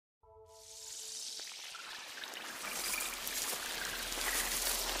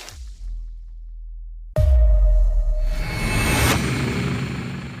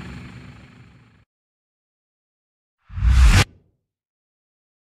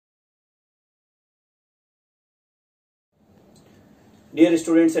Dear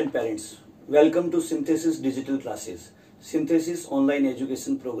students and parents, welcome to Synthesis Digital Classes. Synthesis online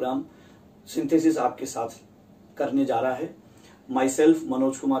education programme synthesis आपके साथ करने जा रहा है. My self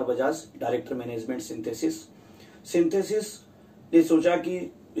Manoj Kumar Bajaj, director management synthesis. Synthesis ने सोचा कि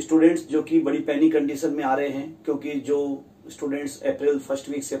स्टूडेंट्स जो कि बड़ी पैनिक कंडीशन में आ रहे हैं, क्योंकि जो स्टूडेंट्स अप्रैल फर्स्ट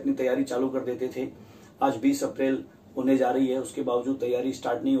वीक से अपनी तैयारी चालू कर देते थे, आज 20 अप्रैल होने जा रही है, उसके बावजूद तैयारी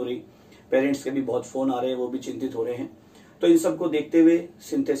स्टार्ट नहीं हो रही. पेरेंट्स के भी बहुत फोन आ रहे हैं, वो भी चिंतित हो रहे हैं. तो इन सबको देखते हुए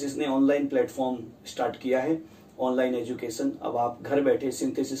सिंथेसिस ने ऑनलाइन प्लेटफॉर्म स्टार्ट किया है, ऑनलाइन एजुकेशन. अब आप घर बैठे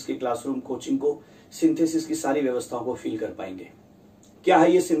सिंथेसिस की क्लासरूम कोचिंग को, सिंथेसिस की सारी व्यवस्थाओं को फील कर पाएंगे. क्या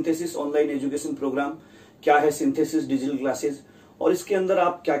है ये सिंथेसिस ऑनलाइन एजुकेशन प्रोग्राम, क्या है सिंथेसिस डिजिटल क्लासेस, और इसके अंदर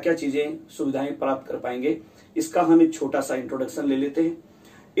आप क्या क्या चीजें सुविधाएं प्राप्त कर पाएंगे, इसका हम एक छोटा सा इंट्रोडक्शन ले लेते हैं.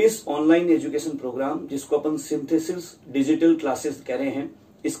 इस ऑनलाइन एजुकेशन प्रोग्राम जिसको अपन सिंथेसिस डिजिटल क्लासेस कह रहे हैं,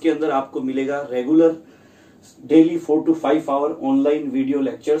 इसके अंदर आपको मिलेगा regular daily 4 to 5 our online video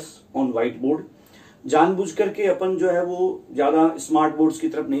lectures on white board. जानबूझ करके अपन जो है वो ज्यादा स्मार्ट बोर्ड्स की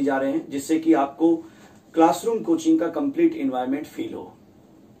तरफ नहीं जा रहे हैं, जिससे कि आपको क्लासरूम कोचिंग का कंप्लीट एनवायरनमेंट फील हो.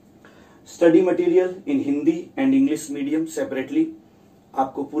 Study material in Hindi and English medium separately.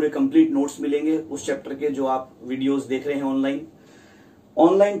 आपको पूरे कंप्लीट नोट्स मिलेंगे उस चैप्टर के जो आप वीडियोस देख रहे हैं ऑनलाइन.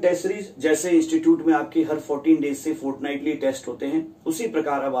 ऑनलाइन टेस्ट सीरीज, जैसे इंस्टीट्यूट में आपकी हर 14 डेज से फोर्टनाइटली टेस्ट होते हैं, उसी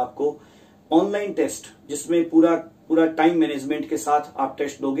प्रकार अब आपको ऑनलाइन टेस्ट, जिसमें पूरा टाइम मैनेजमेंट के साथ आप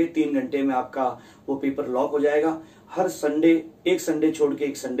टेस्ट दोगे. 3 घंटे में आपका वो पेपर लॉक हो जाएगा. हर संडे, एक संडे छोड़ के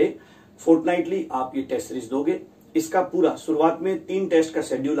एक संडे, फोर्टनाइटली आप ये टेस्ट सीरीज दोगे. इसका पूरा शुरुआत में 3 टेस्ट का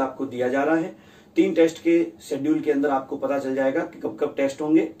शेड्यूल आपको दिया जा रहा है. 3 टेस्ट के शेड्यूल के अंदर आपको पता चल जाएगा कि कब कब टेस्ट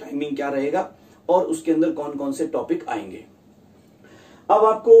होंगे, टाइमिंग क्या रहेगा और उसके अंदर कौन कौन से टॉपिक आएंगे. अब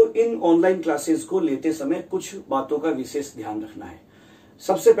आपको इन ऑनलाइन क्लासेस को लेते समय कुछ बातों का विशेष ध्यान रखना है.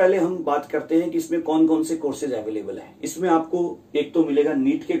 सबसे पहले हम बात करते हैं कि इसमें कौन कौन से कोर्सेज अवेलेबल हैं. इसमें आपको एक तो मिलेगा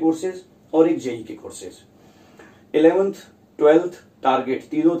नीट के कोर्सेज और एक जेई के कोर्सेज. 11th 12th टारगेट,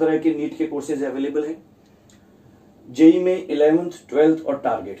 तीनों तरह के नीट के कोर्सेज अवेलेबल हैं. जेई में 11th 12th और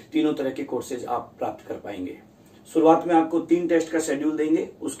टारगेट तीनों तरह के कोर्सेज आप प्राप्त कर पाएंगे. शुरुआत में आपको 3 टेस्ट का शेड्यूल देंगे,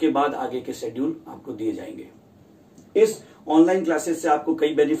 उसके बाद आगे के शेड्यूल आपको दिए जाएंगे. इस ऑनलाइन क्लासेस से आपको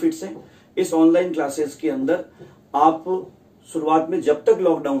कई बेनिफिट्स हैं. इस ऑनलाइन क्लासेस के अंदर आप शुरुआत में, जब तक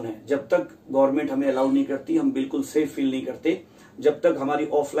लॉकडाउन है, जब तक गवर्नमेंट हमें अलाउ नहीं करती, हम बिल्कुल सेफ फील नहीं करते, जब तक हमारी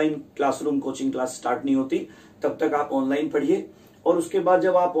offline classroom coaching class start नहीं होती, तब तक आप ऑनलाइन पढ़िए. और उसके बाद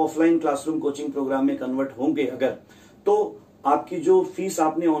जब आप ऑफलाइन क्लासरूम कोचिंग प्रोग्राम में कन्वर्ट होंगे अगर, तो आपकी जो फीस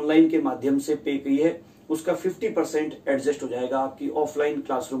आपने ऑनलाइन के माध्यम से पे की है, उसका 50% एडजस्ट हो जाएगा आपकी ऑफलाइन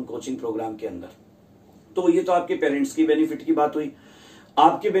क्लासरूम कोचिंग प्रोग्राम के अंदर. तो ये तो आपके पेरेंट्स की बेनिफिट की बात हुई.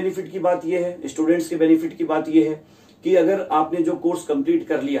 आपके बेनिफिट की बात यह है, स्टूडेंट्स के बेनिफिट की बात यह है कि अगर आपने जो कोर्स कंप्लीट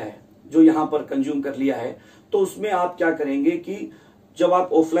कर लिया है, जो यहाँ पर कंज्यूम कर लिया है, तो उसमें आप क्या करेंगे कि जब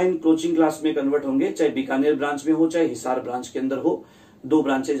आप ऑफलाइन कोचिंग क्लास में कन्वर्ट होंगे, चाहे बीकानेर ब्रांच में हो चाहे हिसार ब्रांच के अंदर हो, 2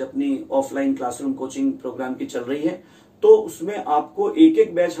 ब्रांचेज अपनी ऑफलाइन क्लासरूम कोचिंग प्रोग्राम की चल रही है, तो उसमें आपको एक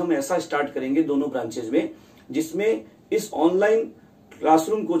एक बैच हम ऐसा स्टार्ट करेंगे दोनों ब्रांचेज में, जिसमें इस ऑनलाइन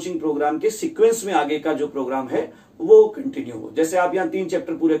क्लासरूम कोचिंग प्रोग्राम के सीक्वेंस में आगे का जो प्रोग्राम है वो कंटिन्यू हो. जैसे आप यहाँ 3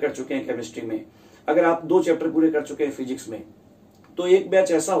 चैप्टर पूरे कर चुके हैं केमिस्ट्री में, अगर आप 2 चैप्टर पूरे कर चुके हैं फिजिक्स में, तो एक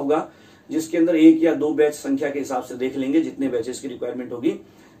बैच ऐसा होगा जिसके अंदर 1 या 2 बैच संख्या के हिसाब से देख लेंगे जितने बैचेस की रिक्वायरमेंट होगी,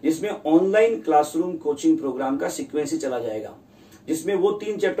 जिसमें ऑनलाइन क्लासरूम कोचिंग प्रोग्राम का सीक्वेंस ही चला जाएगा, जिसमें वो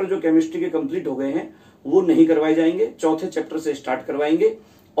 3 चैप्टर जो केमिस्ट्री के कंप्लीट हो गए हैं वो नहीं करवाए जाएंगे, चौथे चैप्टर से स्टार्ट करवाएंगे.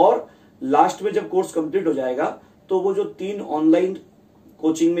 और लास्ट में जब कोर्स कंप्लीट हो जाएगा तो वो जो 3 ऑनलाइन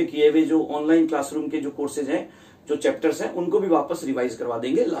कोचिंग में किए हुए जो ऑनलाइन क्लासरूम के जो कोर्सेज हैं, जो चैप्टर्स हैं, उनको भी वापस रिवाइज करवा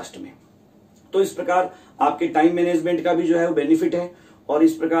देंगे लास्ट में. तो इस प्रकार आपके टाइम मैनेजमेंट का भी जो है वो बेनिफिट है, और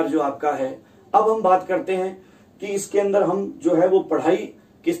इस प्रकार जो आपका है. अब हम बात करते हैं कि इसके अंदर हम जो है वो पढ़ाई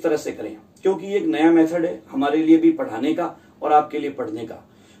किस तरह से करें, क्योंकि ये एक नया मेथड है हमारे लिए भी पढ़ाने का और आपके लिए पढ़ने का.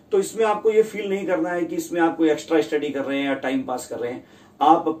 तो इसमें आपको ये फील नहीं करना है कि इसमें आप कोई एक्स्ट्रा स्टडी कर रहे हैं या टाइम पास कर रहे हैं.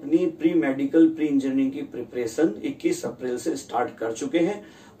 आप अपनी प्री मेडिकल प्री इंजीनियरिंग की प्रिपरेशन 21 अप्रैल से स्टार्ट कर चुके हैं.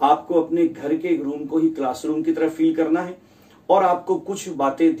 आपको अपने घर के रूम को ही क्लासरूम की तरह फील करना है, और आपको कुछ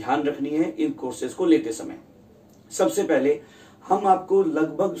बातें ध्यान रखनी है इन कोर्सेज को लेते समय. सबसे पहले हम आपको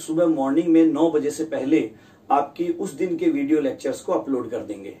लगभग सुबह मॉर्निंग में 9 बजे से पहले आपकी उस दिन के वीडियो लेक्चर्स को अपलोड कर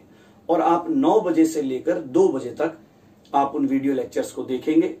देंगे, और आप 9 बजे से लेकर 2 बजे तक आप उन वीडियो लेक्चर्स को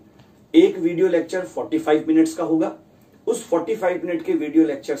देखेंगे. एक वीडियो लेक्चर 45 मिनट्स का होगा. उस 45 मिनट के वीडियो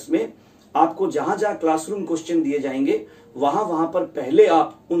लेक्चर्स में आपको जहां जहां क्लासरूम क्वेश्चन दिए जाएंगे, वहां पर पहले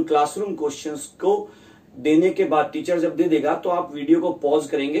आप उन क्लासरूम क्वेश्चंस को देने के बाद, टीचर जब दे देगा तो आप वीडियो को पॉज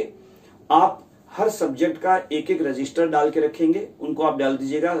करेंगे. आप हर सब्जेक्ट का एक एक रजिस्टर डाल के रखेंगे, उनको आप डाल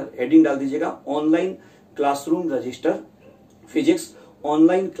दीजिएगा, हेडिंग डाल दीजिएगा online classroom register physics,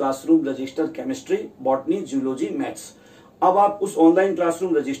 online classroom register chemistry, botany, zoology, maths. अब आप उस ऑनलाइन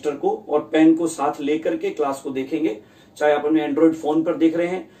क्लासरूम रजिस्टर को और पेन को साथ लेकर के क्लास को देखेंगे, चाहे आप अपने एंड्रॉइड फोन पर देख रहे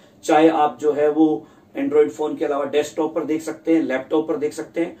हैं, चाहे आप जो है वो एंड्रॉइड फोन के अलावा डेस्कटॉप पर देख सकते हैं, लैपटॉप पर देख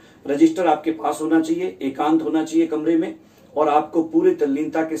सकते हैं। रजिस्टर आपके पास होना चाहिए, एकांत होना चाहिए कमरे में, और आपको पूरी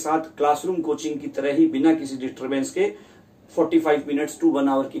तल्लीनता के साथ क्लासरूम कोचिंग की तरह ही बिना किसी डिस्टर्बेंस के 45 मिनट्स टू 1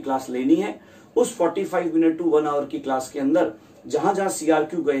 आवर की क्लास लेनी है। उस 45 मिनट टू 1 आवर की क्लास के अंदर जहां जहां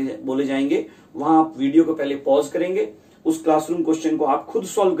सीआरक्यू बोले जाएंगे वहां आप वीडियो को पहले पॉज करेंगे, उस क्लासरूम क्वेश्चन को आप खुद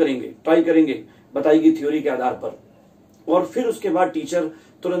सॉल्व करेंगे, ट्राई करेंगे बताई गई थ्योरी के आधार पर, और फिर उसके बाद टीचर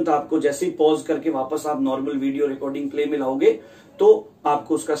तुरंत आपको जैसे ही पॉज करके वापस आप नॉर्मल वीडियो रिकॉर्डिंग प्ले में लाओगे तो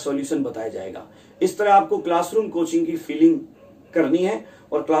आपको उसका सॉल्यूशन बताया जाएगा। इस तरह आपको क्लासरूम कोचिंग की फीलिंग करनी है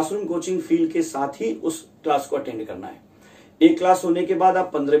और क्लासरूम कोचिंग फील के साथ ही उस क्लास को अटेंड करना है। एक क्लास होने के बाद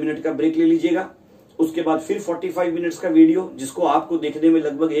आप 15 मिनट का ब्रेक ले लीजिएगा, उसके बाद फिर 45 मिनट्स का वीडियो, जिसको आपको देखने में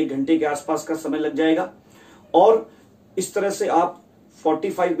लगभग 1 घंटे के आसपास का समय लग जाएगा, और इस तरह से आप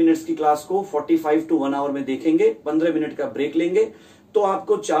 45 मिनट्स की क्लास को 45 टू 1 आवर में देखेंगे, 15 मिनट का ब्रेक लेंगे, तो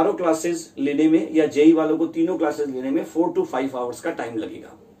आपको चारों क्लासेस लेने में या जेई वालों को तीनों क्लासेस लेने में 4 टू 5 आवर्स का टाइम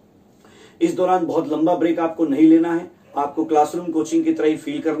लगेगा। इस दौरान बहुत लंबा ब्रेक आपको नहीं लेना है, आपको क्लासरूम कोचिंग की तरह ही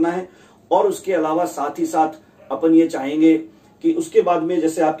फील करना है। और उसके अलावा साथ ही साथ अपन ये चाहेंगे कि उसके बाद में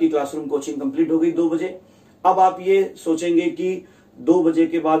जैसे आपकी क्लासरूम कोचिंग कंप्लीट हो गई 2 बजे, अब आप ये सोचेंगे कि 2 बजे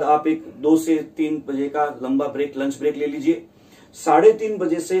के बाद आप एक 2 से 3 बजे का लंबा ब्रेक, लंच ब्रेक ले लीजिए। 3:30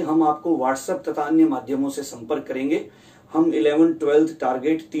 बजे से हम आपको व्हाट्सएप तथा अन्य माध्यमों से संपर्क करेंगे। हम 11th 12th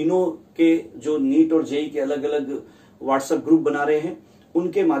टारगेट तीनों के जो नीट और जेई के अलग अलग व्हाट्सएप ग्रुप बना रहे हैं,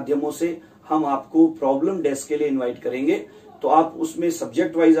 उनके माध्यमों से हम आपको प्रॉब्लम डेस्क के लिए इनवाइट करेंगे। तो आप उसमें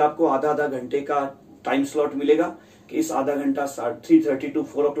सब्जेक्ट वाइज आपको आधा आधा घंटे का टाइम स्लॉट मिलेगा कि इस आधा घंटा 3:30 to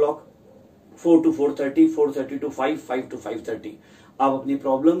 4 o'clock, 4 to 4:30, 4:30 to 5, 5 to 5:30 आप अपनी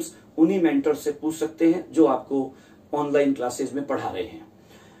प्रॉब्लम्स उन्हीं मेंटर से पूछ सकते हैं जो आपको ऑनलाइन क्लासेस में पढ़ा रहे हैं।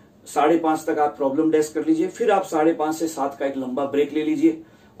 5:30 तक आप प्रॉब्लम डेस्क कर लीजिए, फिर आप 5:30 से 7 का एक लंबा ब्रेक ले लीजिए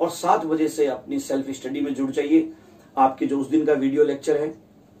और 7 बजे से अपनी सेल्फ स्टडी में जुड़ जाइए। आपके जो उस दिन का वीडियो लेक्चर है,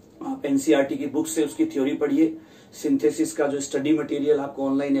 आप एनसीईआरटी की बुक से उसकी थ्योरी पढ़िए, सिंथेसिस का जो स्टडी मटेरियल आपको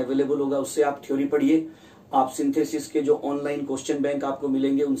ऑनलाइन अवेलेबल होगा उससे आप थ्योरी पढ़िए, आप सिंथेसिस के जो ऑनलाइन क्वेश्चन बैंक आपको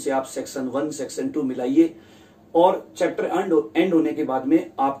मिलेंगे उनसे आप सेक्शन 1 सेक्शन 2 मिलाइए, और चैप्टर एंड होने के बाद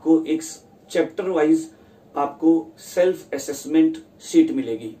में आपको एक चैप्टर वाइज आपको सेल्फ असेसमेंट शीट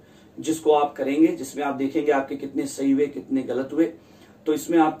मिलेगी जिसको आप करेंगे, जिसमें आप देखेंगे आपके कितने सही हुए कितने गलत हुए। तो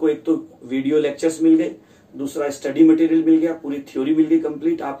इसमें आपको एक तो वीडियो लेक्चर्स मिल गए, दूसरा स्टडी मटेरियल मिल गया, पूरी थ्योरी मिल गई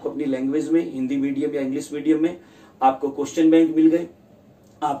कंप्लीट आपको अपनी लैंग्वेज में, हिंदी मीडियम या इंग्लिश मीडियम में, आपको क्वेश्चन बैंक मिल गए,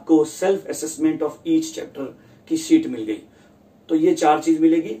 आपको self assessment of each chapter की शीट मिल गई। तो ये 4 चीज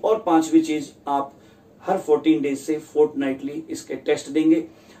मिलेगी, और 5वीं चीज आप हर 14 डेज से फोर्टनाइटली इसके टेस्ट देंगे।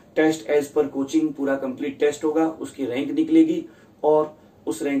 टेस्ट एज पर कोचिंग पूरा कंप्लीट टेस्ट होगा, उसकी रैंक निकलेगी और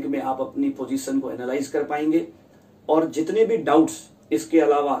उस रैंक में आप अपनी पोजीशन को एनालाइज कर पाएंगे। और जितने भी डाउट्स इसके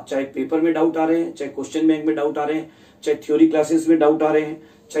अलावा, चाहे पेपर में डाउट आ रहे हैं, चाहे क्वेश्चन बैंक में डाउट आ रहे हैं, चाहे थ्योरी क्लासेस में डाउट आ रहे हैं,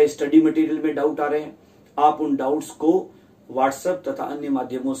 चाहे स्टडी मटेरियल में डाउट आ रहे हैं, आप उन डाउट्स को व्हाट्सएप तथा अन्य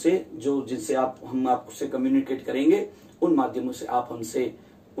माध्यमों से जिनसे हम आपसे कम्युनिकेट करेंगे, उन माध्यमों से आप हमसे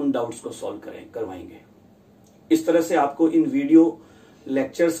उन डाउट्स को सॉल्व करवाएंगे। इस तरह से आपको इन वीडियो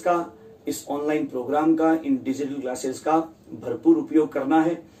लेक्चर्स का, इस ऑनलाइन प्रोग्राम का, इन डिजिटल क्लासेस का भरपूर उपयोग करना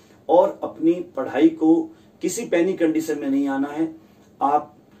है और अपनी पढ़ाई को किसी पैनिक कंडीशन में नहीं आना है।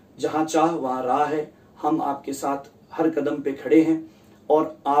 आप जहां चाह वहां राह है, हम आपके साथ हर कदम पे खड़े हैं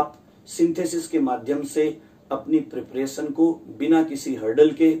और आप सिंथेसिस के माध्यम से अपनी प्रिपरेशन को बिना किसी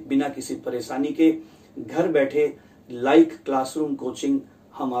हर्डल के, बिना किसी परेशानी के घर बैठे लाइक क्लासरूम कोचिंग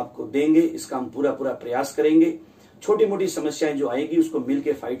हम आपको देंगे। इसका हम पूरा प्रयास करेंगे। छोटी मोटी समस्याएं जो आएगी उसको मिल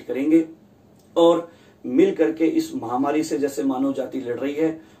के फाइट करेंगे और मिल करके इस महामारी से जैसे मानव जाति लड़ रही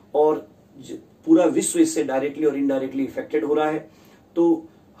है और पूरा विश्व इससे डायरेक्टली और इनडायरेक्टली इफेक्टेड हो रहा है, तो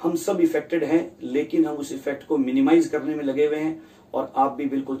हम सब इफेक्टेड हैं, लेकिन हम उस इफेक्ट को मिनिमाइज करने में लगे हुए हैं। और आप भी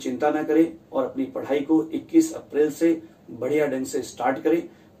बिल्कुल चिंता ना करें और अपनी पढ़ाई को 21 अप्रैल से बढ़िया ढंग से स्टार्ट करें।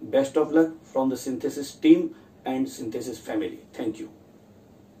 Best of luck from the synthesis team and synthesis family. Thank you.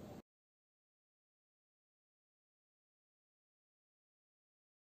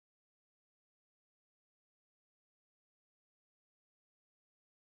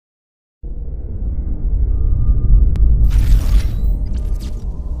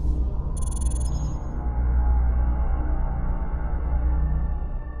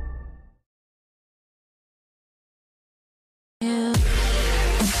 Yeah.